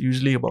weekends,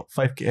 usually about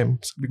 5 km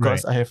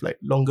because I have like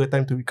longer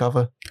time to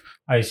recover.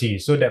 I see.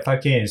 So that 5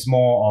 km is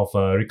more of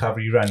a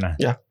recovery run.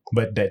 Yeah.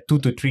 But that 2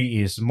 to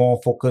 3 is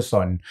more focused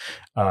on,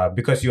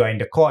 because you are in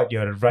the court,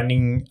 you're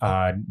running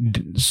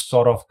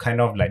sort of kind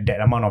of like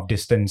that amount of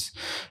distance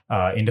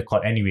in the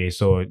court anyway.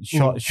 So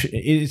short,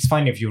 it's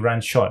fine if you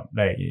run short.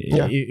 Like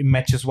it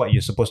matches what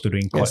you're supposed to do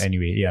in court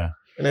anyway. Yeah.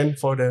 And then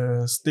for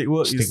the stick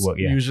work,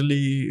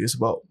 usually it's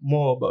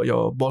more about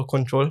your ball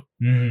control.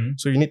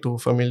 So you need to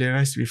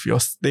familiarize with your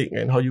stick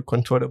and how you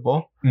control the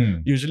ball.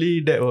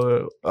 Usually that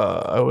will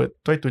I would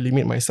try to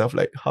limit myself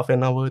like half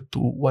an hour to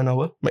 1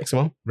 hour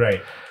maximum.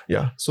 Right.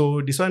 Yeah.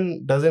 So this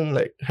one doesn't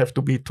like have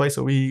to be twice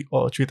a week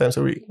or 3 times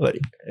a week. Like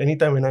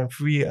anytime when I'm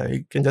free,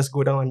 I can just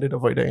go down under the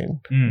void and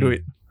do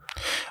it.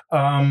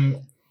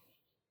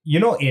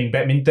 In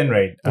badminton,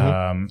 right?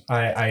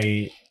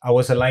 I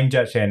was a line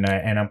judge and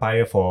an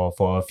umpire for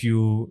a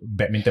few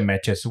badminton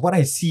matches. What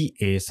I see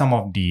is some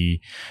of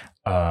the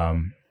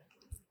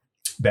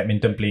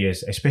badminton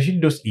players, especially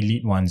those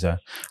elite ones,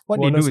 what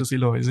they do.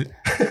 Susilo, is it?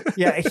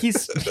 Yeah,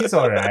 he's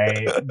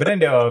alright. But then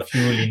there are a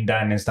few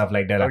Lindan and stuff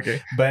like that.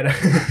 Okay. But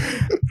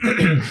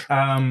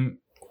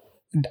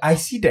I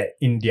see that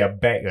in their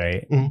bag,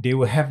 right? They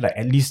will have like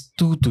at least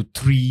 2 to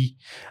 3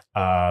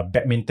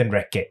 badminton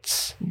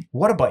rackets.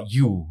 What about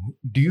you?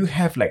 Do you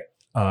have like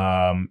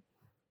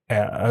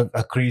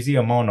a crazy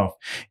amount of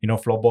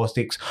floorball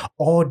sticks,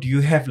 or do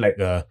you have like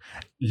a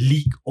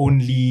league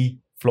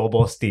only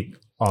floorball stick,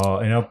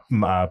 or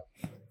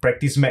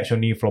practice match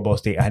only floorball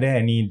stick? Are there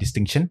any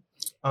distinction?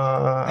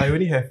 I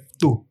only have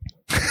 2.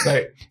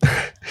 Like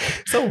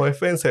some of my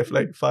friends have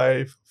like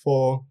 5,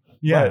 4.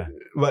 Yeah.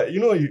 But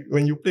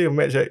when you play a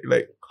match, right,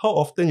 like how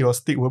often your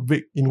stick will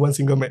break in one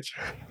single match?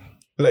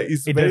 Like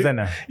It doesn't.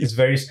 It's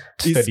very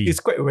sturdy.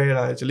 It's quite rare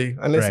actually,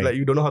 unless Right. like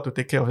you don't know how to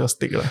take care of your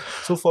stick.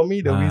 So for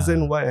me, the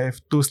reason why I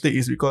have 2 sticks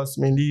is because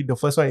mainly the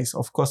first one is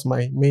of course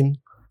my main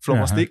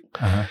floorball stick,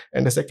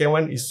 and the second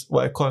one is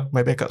what I call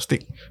my backup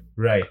stick.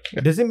 Right.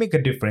 Does it make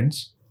a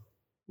difference?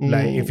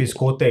 Like if it's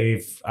coated,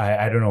 if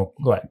I don't know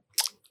what,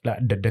 like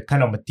the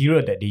kind of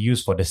material that they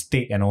use for the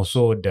stick and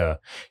also the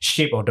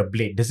shape of the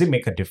blade, does it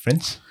make a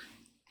difference?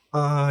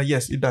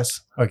 Yes, it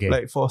does. Okay.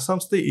 Like for some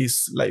stick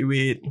is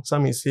lightweight,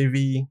 some is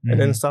heavy, and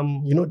then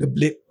some, the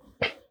blade,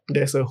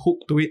 there's a hook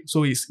to it,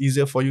 so it's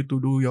easier for you to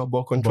do your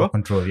ball control. Ball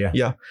control, yeah.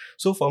 Yeah.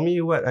 So for me,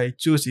 what I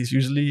choose is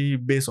usually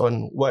based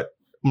on what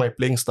my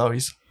playing style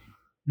is.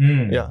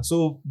 Yeah.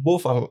 So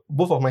both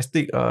of my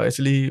stick are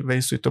actually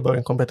very suitable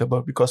and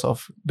compatible because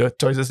of the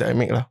choices that I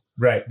make lah.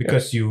 Right,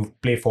 because you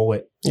play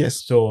forward.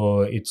 Yes.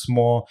 So it's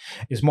more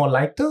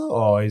lighter,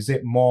 or is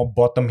it more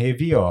bottom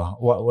heavy, or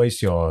what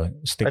is your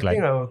stick I like?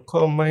 think I will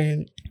call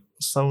mine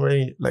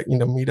somewhere like in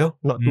the middle,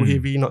 not too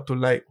heavy, not too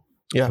light.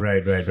 Yeah.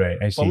 Right.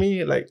 I see. For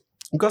me, like,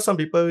 because some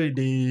people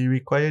they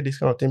require this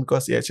kind of thing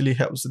because it actually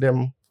helps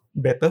them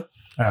better.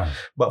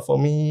 But for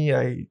me,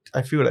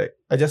 I feel like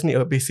I just need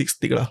a basic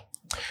stick lah.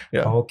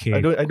 Yeah. Okay. I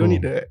don't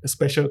need a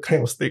special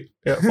kind of stick.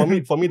 Yeah. For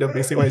me the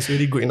basic one is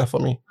really good enough for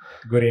me.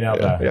 Good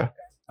enough lah. Yeah.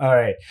 All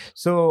right.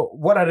 So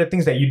what are the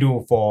things that you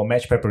do for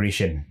match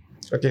preparation?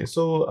 Okay,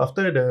 so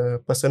after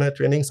the personal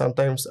training,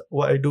 sometimes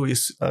what I do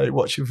is I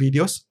watch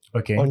videos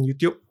on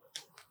YouTube.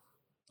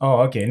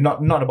 Oh, okay.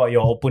 Not about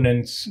your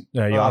opponents,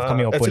 your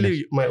upcoming opponents.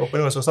 Actually, my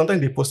opponents. So sometimes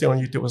they post it on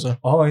YouTube also.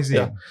 Oh, is it?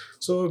 Yeah.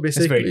 So That's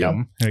basically, very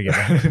dumb.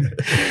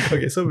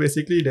 okay, so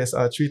basically, there's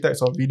 3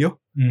 types of video.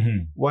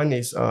 One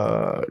is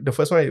the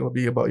first one, it will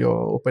be about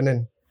your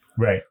opponent.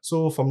 Right.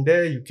 So from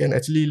there, you can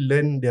actually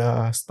learn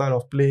their style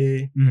of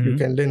play. You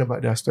can learn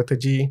about their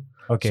strategy.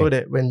 Okay. So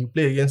that when you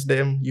play against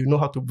them, you know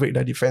how to break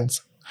their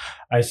defense.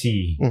 I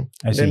see.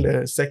 Then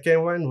the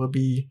second one will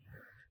be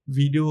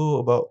video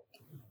about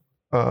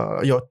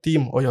your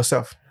team or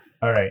yourself.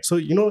 All right. So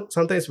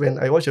sometimes when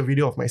I watch a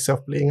video of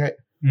myself playing, right,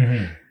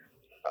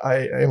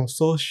 I am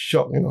so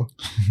shocked,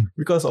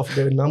 because of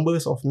the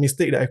numbers of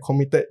mistakes that I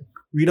committed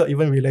without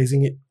even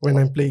realizing it when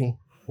I'm playing.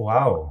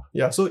 Wow.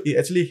 Yeah, so it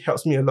actually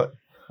helps me a lot.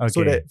 Okay.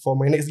 So that for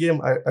my next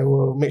game, I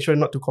will make sure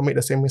not to commit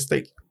the same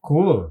mistake.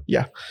 Cool.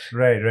 Yeah.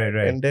 Right.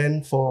 And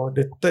then for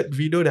the third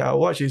video that I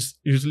watch is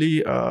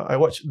usually I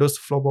watch those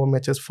floorball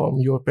matches from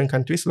European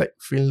countries like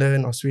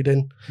Finland or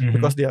Sweden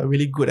because they are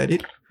really good at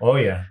it. Oh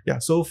yeah. Yeah.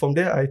 So from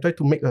there, I try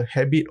to make a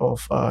habit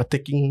of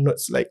taking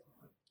notes, like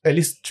at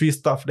least 3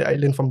 stuff that I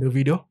learned from the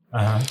video,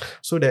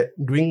 so that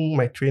during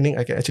my training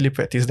I can actually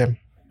practice them.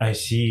 I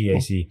see.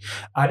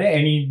 Are there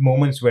any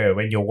moments where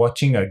when you're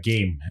watching a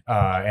game,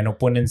 an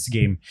opponent's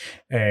game,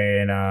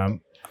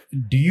 and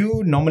do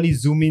you normally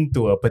zoom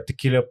into a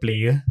particular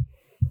player?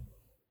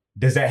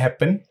 Does that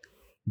happen?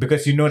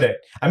 Because you know that,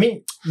 I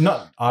mean,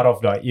 not out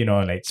of like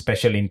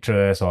special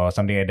interest or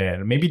something like that.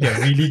 Maybe they're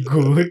really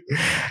good,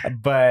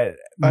 but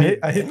I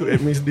hate to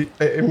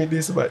admit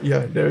this, but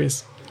yeah, there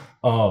is.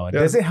 Oh, yeah.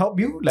 Does it help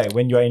you like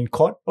when you're in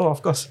court? Oh,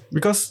 of course.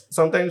 Because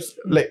sometimes,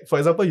 like for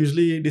example,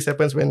 usually this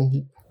happens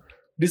when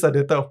these are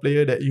the type of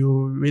player that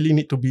you really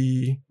need to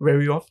be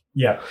wary of.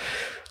 Yeah.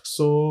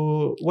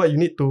 So what you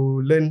need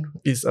to learn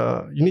is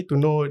you need to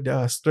know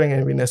their strength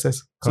and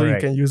weaknesses. So you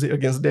can use it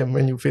against them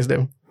when you face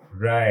them.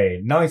 Right.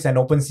 Now it's an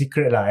open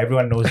secret lah.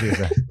 Everyone knows this.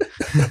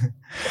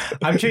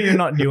 I'm sure you're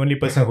not the only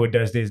person who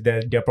does this.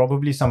 There are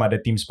probably some other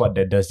team sport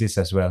that does this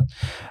as well.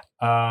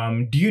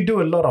 Do you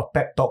do a lot of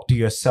pep talk to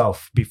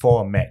yourself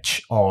before a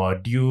match, or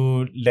do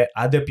you let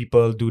other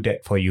people do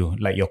that for you,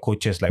 like your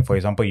coaches? Like for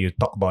example, you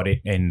talk about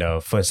it in the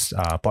first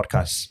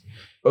podcast.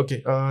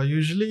 Okay.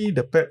 Usually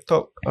the pep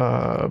talk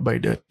by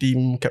the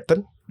team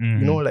captain.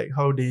 Like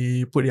how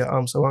they put their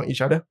arms around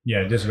each other.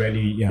 Yeah, just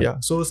really. Yeah.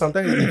 So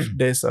sometimes if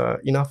there's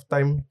enough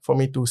time for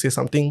me to say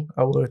something,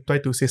 I will try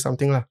to say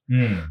something lah.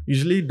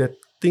 Usually the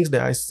things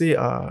that I say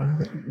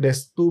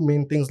there's 2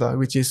 main things lah,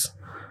 which is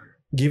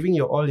giving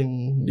your all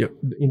in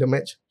the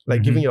match,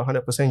 like giving your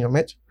 100% in your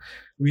match.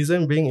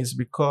 Reason being is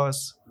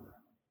because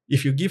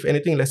if you give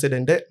anything lesser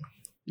than that,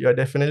 you are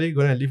definitely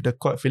going to leave the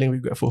court feeling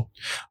regretful.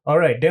 All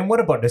right, then what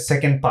about the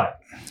second part?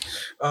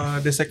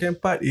 The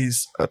second part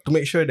is to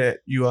make sure that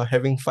you are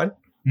having fun.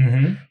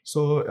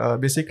 So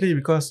basically,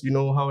 because you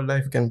know how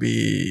life can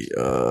be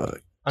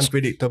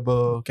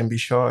unpredictable, can be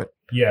short.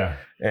 Yeah.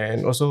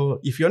 And also,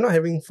 if you're not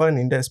having fun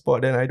in that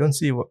sport, then I don't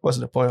see what's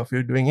the point of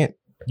you doing it.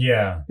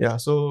 Yeah. Yeah.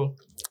 So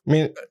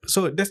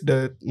that's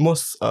the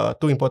most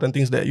 2 important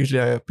things that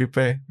usually I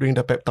prepare during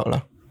the pep talk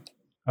lah.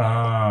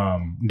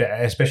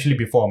 Especially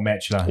before a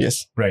match lah.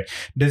 Yes. Right.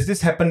 Does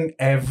this happen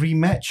every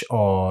match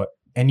or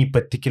any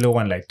particular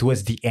one, like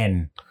towards the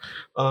end?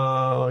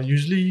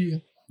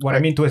 Usually What I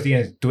mean towards the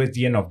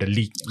end of the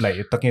league, like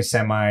you're talking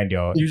semi,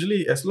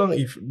 usually as long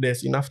if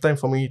there's enough time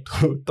for me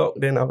to talk,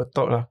 then I will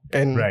talk lah.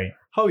 And right.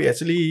 how it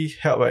actually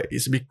help, right,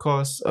 is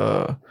because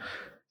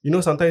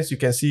sometimes you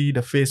can see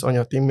the face on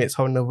your teammates,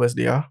 how nervous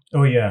they are.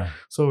 Oh yeah.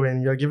 So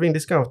when you're giving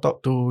this kind of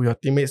talk to your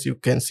teammates, you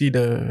can see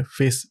the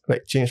face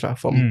like change lah,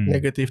 from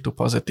negative to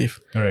positive.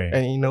 Right.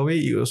 And in a way,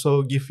 it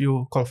also give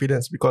you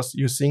confidence because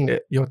you're seeing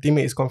that your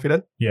teammate is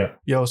confident. Yeah.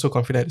 You're also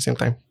confident at the same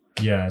time.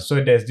 Yeah,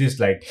 so there's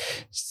this like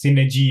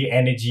synergy,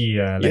 energy,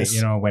 Yes.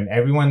 when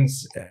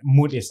everyone's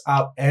mood is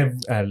up,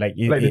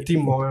 The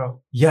team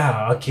morale.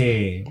 Yeah,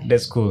 okay,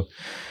 that's cool.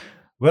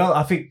 Well,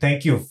 Afiq,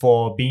 thank you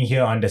for being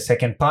here on the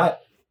second part.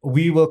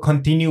 We will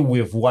continue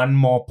with one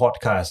more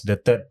podcast, the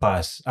third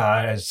part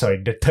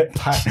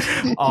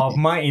of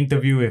my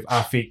interview with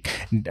Afiq.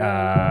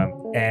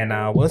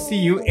 And we'll see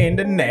you in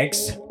the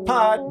next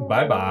part.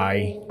 Bye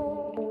bye.